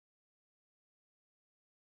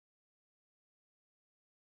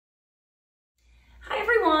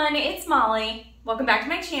everyone, it's Molly. Welcome back to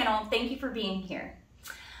my channel. Thank you for being here.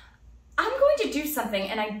 I'm going to do something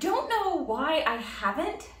and I don't know why I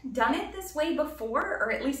haven't done it this way before,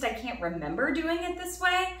 or at least I can't remember doing it this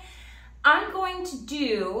way. I'm going to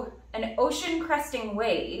do an ocean cresting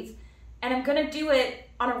wave and I'm going to do it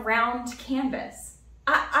on a round canvas.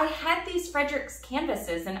 I had these Frederick's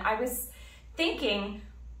canvases and I was thinking,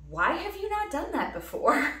 why have you not done that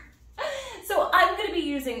before? So I'm going to be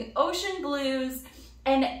using ocean blues,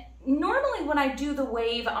 and normally when I do the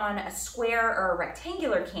wave on a square or a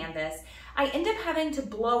rectangular canvas, I end up having to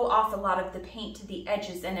blow off a lot of the paint to the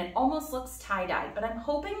edges and it almost looks tie-dyed, but I'm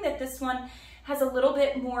hoping that this one has a little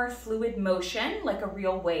bit more fluid motion, like a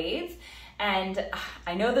real wave, and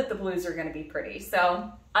I know that the blues are going to be pretty,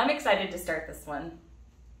 so I'm excited to start this one.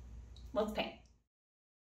 Let's paint.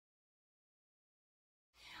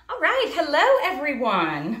 All right, hello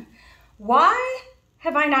everyone. Why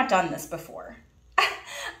have I not done this before?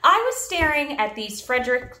 I was staring at these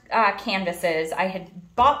Frederick canvases. I had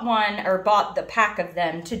bought the pack of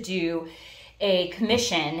them to do a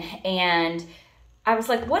commission, and I was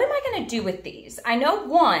like, what am I gonna do with these? I know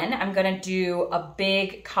one I'm gonna do a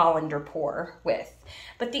big colander pour with,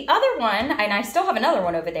 but the other one, and I still have another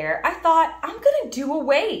one over there, I thought I'm gonna do a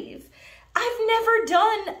wave. I've never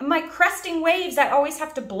done my cresting waves. I always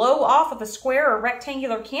have to blow off of a square or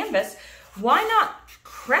rectangular canvas. Why not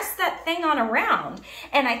crest that thing on a round?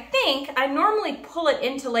 And I think I normally pull it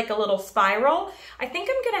into like a little spiral. I think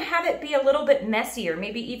I'm gonna have it be a little bit messier,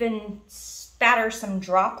 maybe even spatter some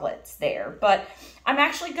droplets there, but I'm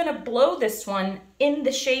actually gonna blow this one in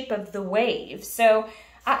the shape of the wave. So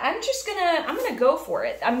I'm gonna go for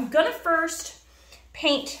it. I'm gonna first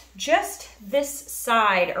paint just this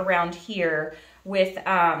side around here with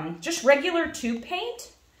just regular tube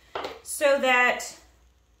paint so that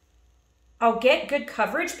I'll get good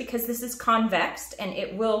coverage, because this is convex and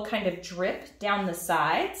it will kind of drip down the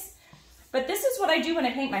sides. But this is what I do when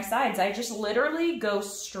I paint my sides. I just literally go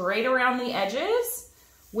straight around the edges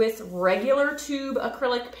with regular tube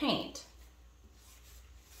acrylic paint.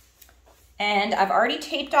 And I've already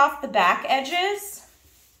taped off the back edges.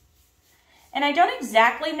 And I don't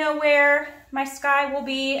exactly know where my sky will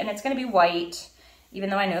be, and it's gonna be white, even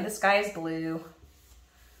though I know the sky is blue.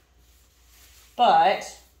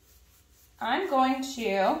 But I'm going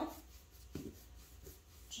to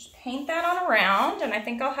just paint that on around, and I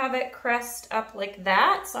think I'll have it crest up like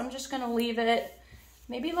that. So I'm just gonna leave it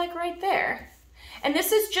maybe like right there. And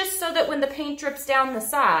this is just so that when the paint drips down the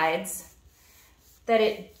sides, that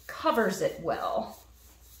it covers it well.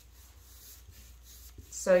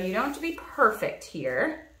 So you don't have to be perfect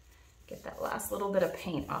here. Get that last little bit of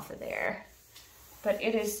paint off of there. But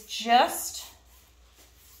it is just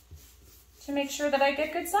to make sure that I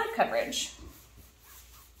get good side coverage.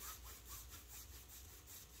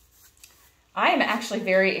 I am actually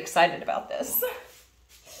very excited about this.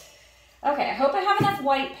 Okay, I hope I have enough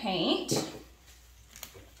white paint.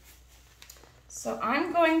 So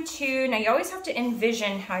I'm going to, now you always have to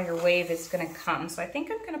envision how your wave is gonna come. So I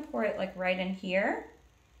think I'm gonna pour it like right in here.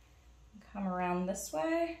 Come around this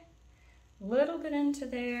way, a little bit into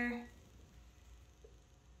there.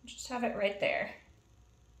 Just have it right there.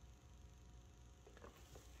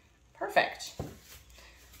 Perfect.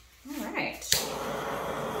 All right.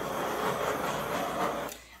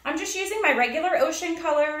 I'm just using my regular ocean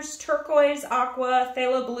colors, turquoise, aqua,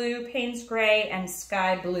 phthalo blue, Payne's gray, and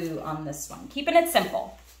sky blue on this one. Keeping it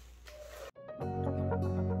simple.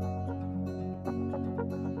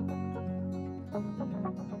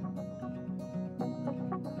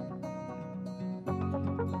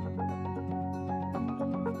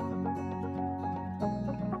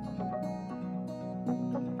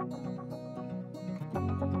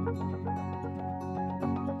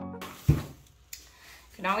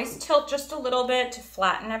 You can always tilt just a little bit to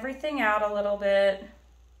flatten everything out a little bit.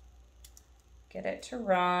 Get it to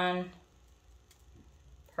run.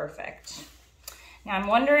 Perfect. Now I'm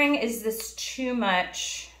wondering, is this too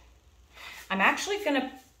much? I'm actually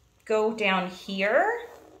gonna go down here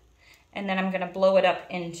and then I'm gonna blow it up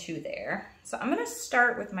into there. So I'm gonna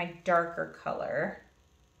start with my darker color.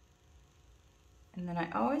 And then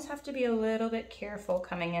I always have to be a little bit careful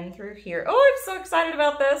coming in through here. Oh, I'm so excited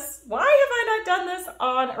about this. Why have I not done this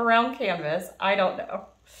on a round canvas? I don't know.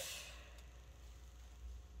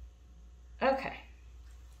 Okay.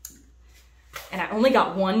 And I only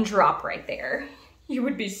got one drop right there. You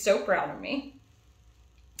would be so proud of me.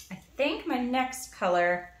 I think my next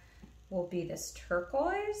color will be this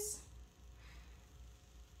turquoise.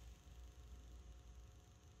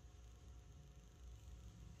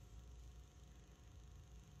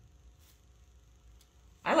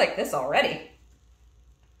 I like this already.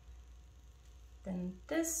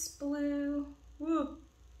 this blue. Woo.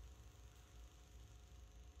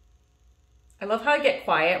 I love how I get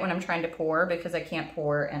quiet when I'm trying to pour because I can't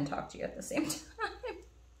pour and talk to you at the same time.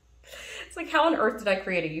 It's like, how on earth did I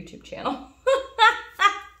create a YouTube channel?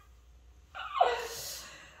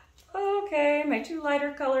 Okay, my two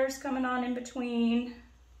lighter colors coming on in between.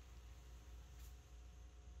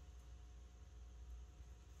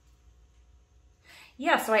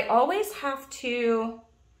 Yeah, so I always have to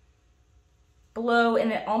blow,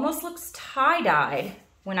 and it almost looks tie-dyed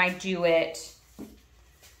when I do it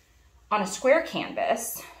on a square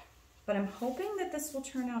canvas, but I'm hoping that this will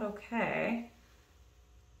turn out okay.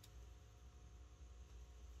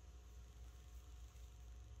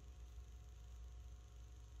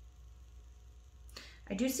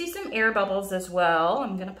 I do see some air bubbles as well.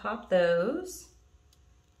 I'm gonna pop those.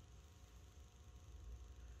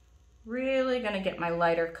 Really gonna get my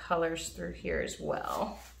lighter colors through here as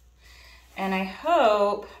well. And I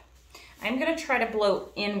hope, I'm gonna try to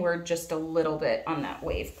blow inward just a little bit on that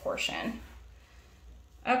wave portion.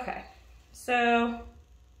 Okay, so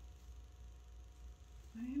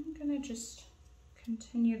I'm gonna just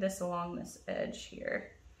continue this along this edge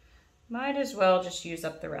here. Might as well just use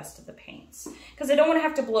up the rest of the paints because I don't want to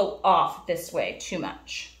have to blow off this way too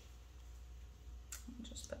much. I'll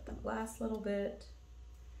just put the last little bit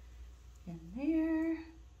in there.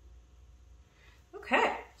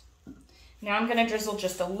 Okay. Now I'm going to drizzle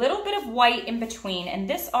just a little bit of white in between, and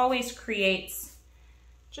this always creates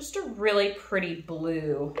just a really pretty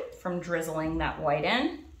blue from drizzling that white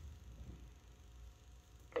in.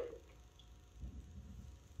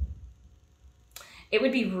 It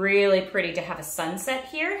would be really pretty to have a sunset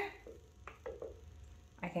here.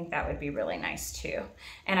 I think that would be really nice too.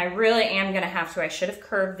 And I really am gonna have to, I should have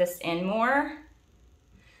curved this in more,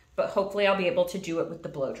 but hopefully I'll be able to do it with the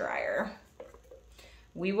blow dryer.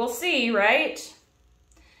 We will see, right?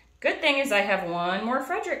 Good thing is I have one more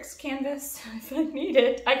Frederick's canvas if I need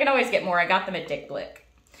it. I can always get more. I got them at Dick Blick.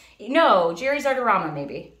 No, Jerry's Artorama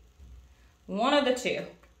maybe. One of the two.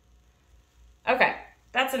 Okay,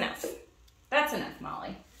 that's enough. That's enough,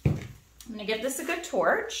 Molly. I'm gonna give this a good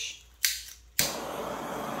torch.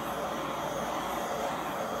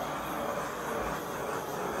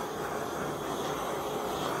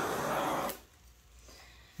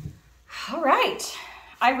 All right.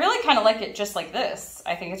 I really kind of like it just like this.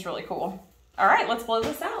 I think it's really cool. All right, let's blow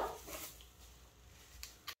this out.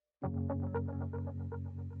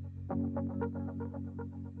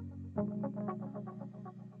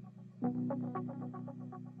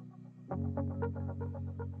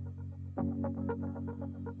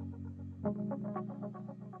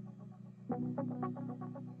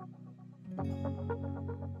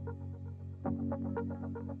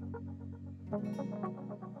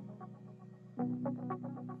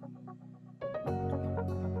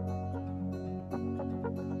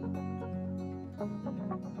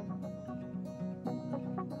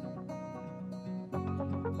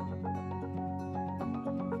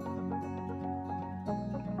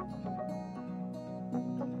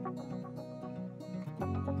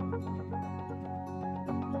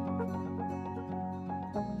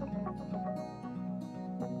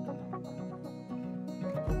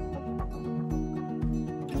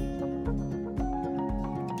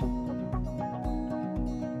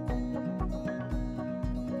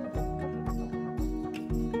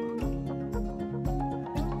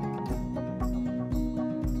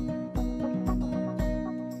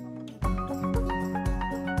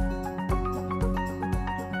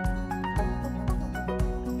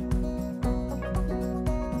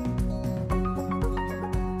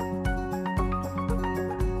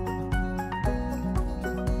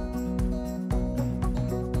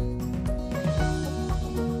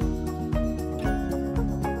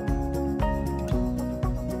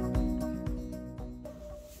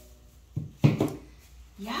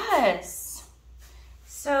 Yes.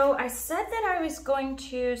 So I said that I was going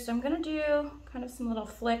to, so I'm going to do kind of some little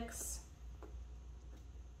flicks.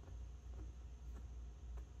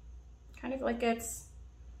 Kind of like it's,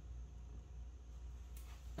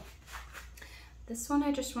 this one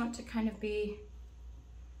I just want to kind of be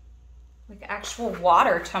like actual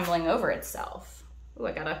water tumbling over itself. Ooh,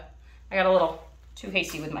 I got a little too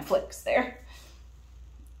hasty with my flicks there.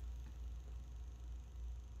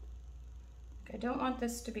 I don't want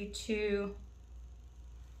this to be too,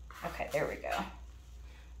 okay, there we go.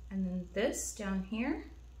 And then this down here.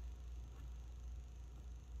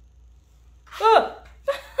 Oh!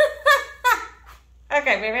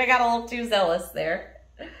 Okay, maybe I got a little too zealous there.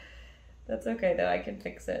 That's okay though, I can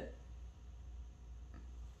fix it.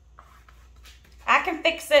 I can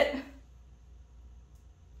fix it.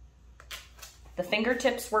 The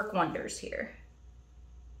fingertips work wonders here.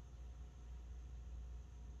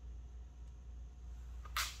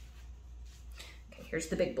 Okay, here's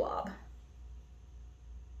the big blob.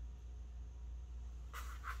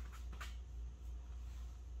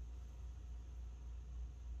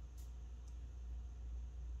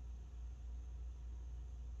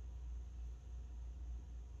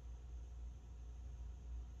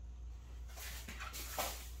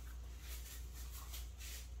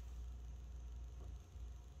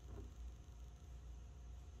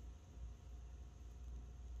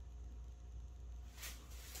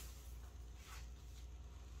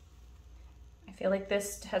 I feel like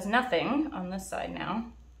this has nothing on this side now.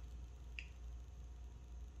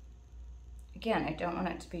 Again, I don't want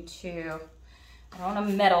it to be too, I don't want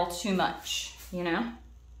to meddle too much, you know?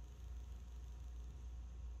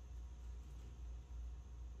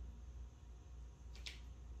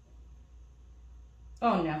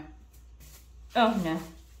 Oh no. Oh no.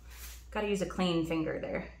 Gotta use a clean finger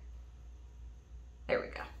there. There we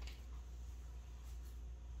go.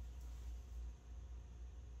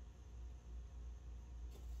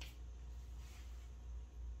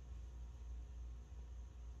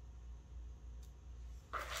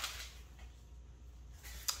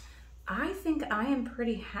 I think I am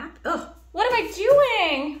pretty happy. Ugh, what am I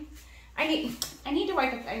doing? I need to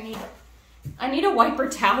wipe it. I need a wiper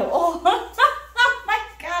towel. Oh my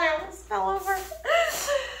God, I almost fell over.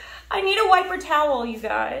 I need a wiper towel, you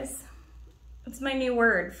guys. It's my new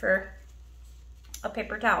word for a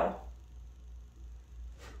paper towel.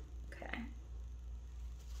 Okay.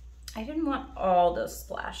 I didn't want all those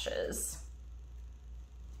splashes,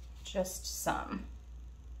 just some.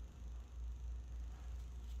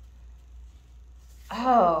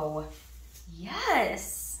 Oh,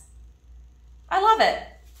 yes. I love it.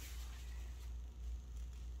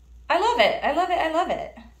 I love it. I love it. I love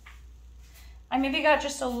it. I maybe got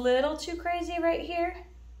just a little too crazy right here.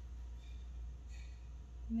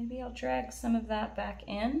 Maybe I'll drag some of that back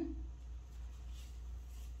in.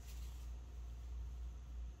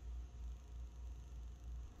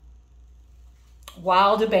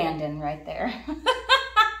 Wild abandon right there.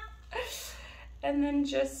 And then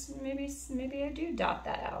just maybe I do dot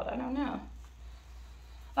that out. I don't know.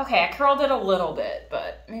 Okay, I curled it a little bit,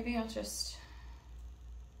 but maybe I'll just,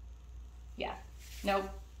 yeah. Nope.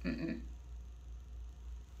 Mm-mm.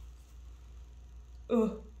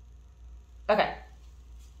 Ooh. Okay.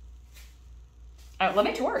 Let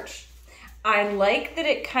me torch. I like that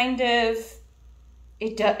it kind of,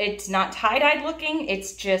 it's not tie-dyed looking.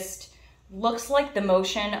 It's just looks like the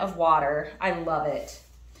motion of water. I love it.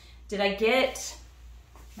 Did I get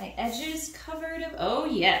my edges covered? Oh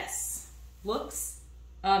yes, looks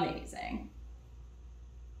amazing.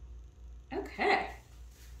 Okay.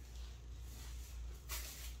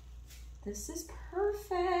 This is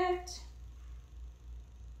perfect.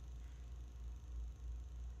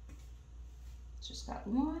 Just got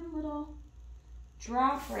one little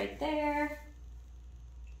drop right there.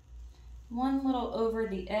 One little over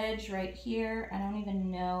the edge right here. I don't even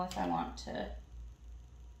know if I want to.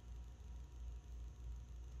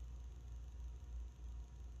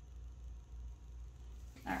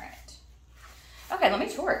 All right. Okay, let me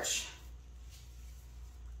torch.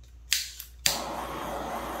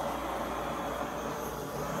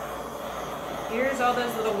 Here's all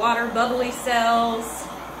those little water bubbly cells.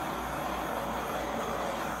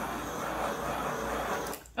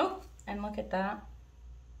 Oh, and look at that.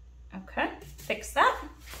 Okay, fix that.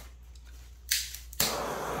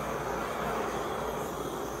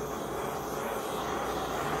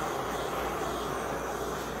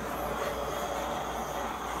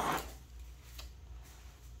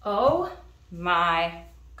 Oh my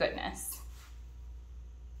goodness.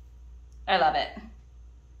 I love it.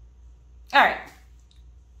 All right,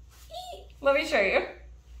 let me show you.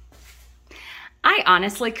 I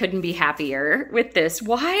honestly couldn't be happier with this.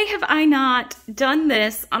 Why have I not done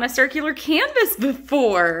this on a circular canvas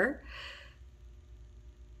before?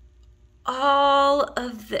 All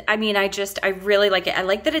of the, I mean, I really like it. I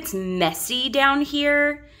like that it's messy down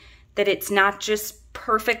here, that it's not just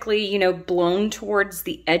perfectly, you know, blown towards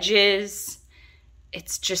the edges.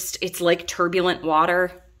 It's just, it's like turbulent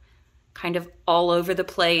water, kind of all over the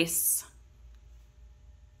place.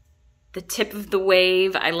 The tip of the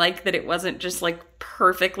wave, I like that it wasn't just like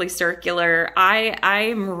perfectly circular.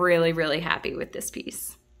 I'm really, really happy with this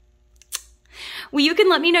piece. Well, you can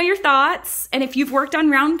let me know your thoughts. And if you've worked on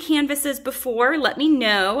round canvases before, let me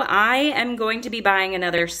know. I am going to be buying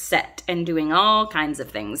another set and doing all kinds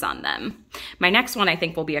of things on them. My next one, I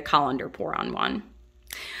think, will be a colander pour on one.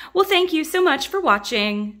 Well, thank you so much for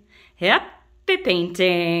watching. Happy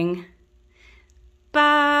painting.